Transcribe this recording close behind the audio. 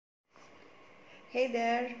Hey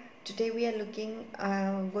there, today we are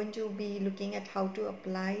going to be looking at how to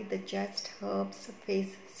apply the Just Herbs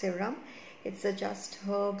face serum. It's a Just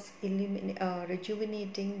Herbs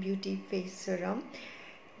rejuvenating beauty face serum.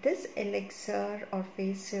 This elixir or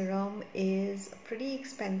face serum is pretty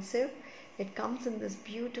expensive. It comes in this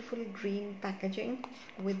beautiful green packaging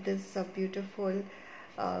with this beautiful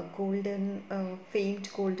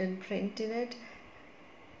faint golden print in it.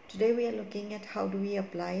 Today we are looking at how do we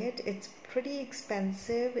apply it. It's pretty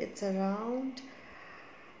expensive. It's around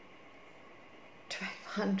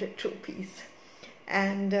 1200 rupees,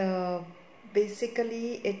 and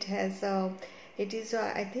basically it is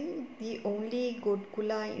I think the only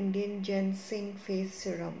Gotkula Indian ginseng face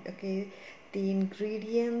serum. Okay, the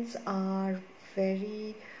ingredients are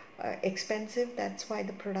very expensive. That's why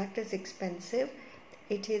the product is expensive.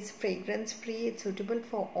 It is fragrance free. It's suitable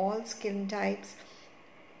for all skin types.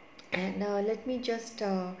 And let me just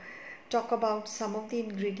talk about some of the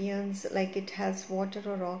ingredients. Like, it has water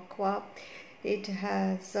or aqua, it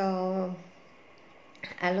has aloe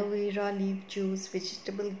vera leaf juice,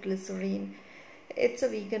 vegetable glycerine. It's a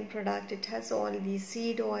vegan product. It has all these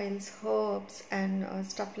seed oils, herbs, and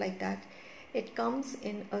stuff like that. It comes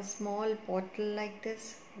in a small bottle like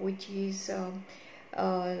this, which is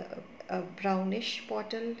a brownish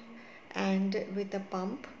bottle and with a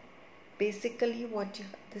pump. Basically,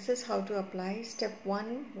 this is how to apply. Step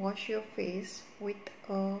 1, wash your face with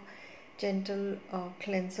a gentle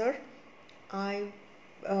cleanser. I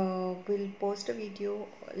will post a video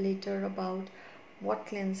later about what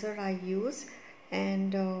cleanser I use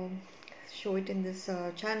and show it in this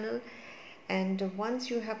channel. And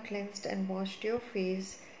once you have cleansed and washed your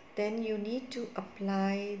face, then you need to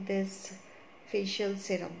apply this facial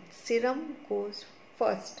serum. Serum goes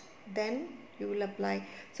first, then you will apply.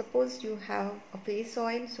 Suppose you have a face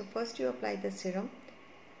oil, so first you apply the serum,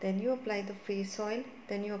 then you apply the face oil,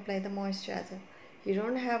 then you apply the moisturizer. You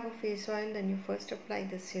don't have a face oil, then you first apply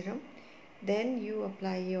the serum, then you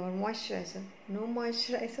apply your moisturizer. No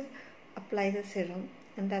moisturizer, apply the serum,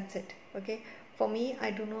 and that's it. Okay, for me,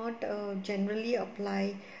 I do not generally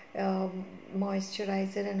apply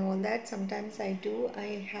moisturizer and all that. Sometimes I do.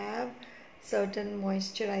 I have certain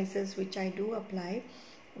moisturizers which I do apply,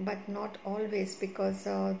 but not always, because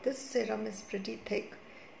this serum is pretty thick.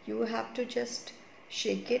 You have to just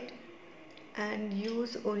shake it and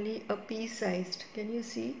use only a pea-sized, can you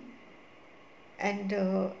see, and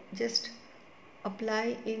just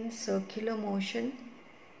apply in circular motion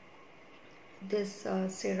this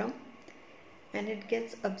serum, and it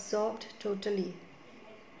gets absorbed totally.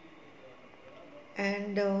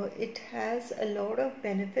 And it has a lot of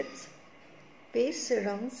benefits. Face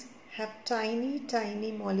serums have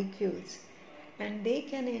tiny molecules, and they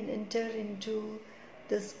can enter into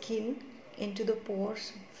the skin, into the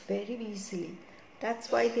pores very easily. That's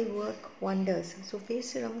why they work wonders. So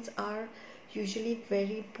face serums are usually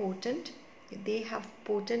very potent. They have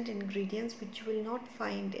potent ingredients which you will not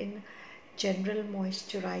find in general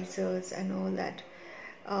moisturizers and all that.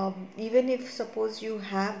 Even if suppose you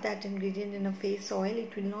have that ingredient in a face oil,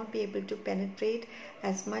 it will not be able to penetrate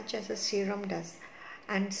as much as a serum does.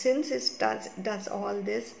 And since it does all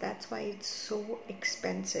this, that's why it's so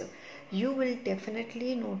expensive. You will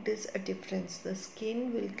definitely notice a difference. The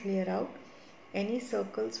skin will clear out, any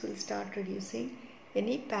circles will start reducing,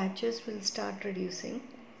 any patches will start reducing.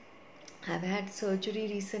 I've had surgery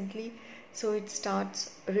recently, so it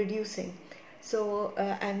starts reducing. So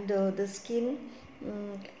and the skin,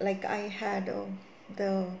 like I had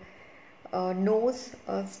the nose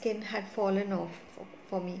skin had fallen off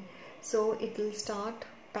for me. So it will start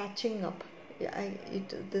patching up.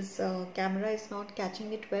 This camera is not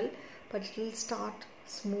catching it well, but it will start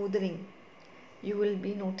smoothing. You will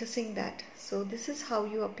be noticing that. So this is how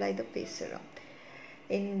you apply the face serum.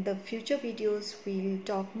 In the future videos, we'll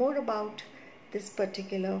talk more about this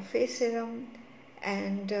particular face serum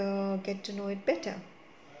and get to know it better.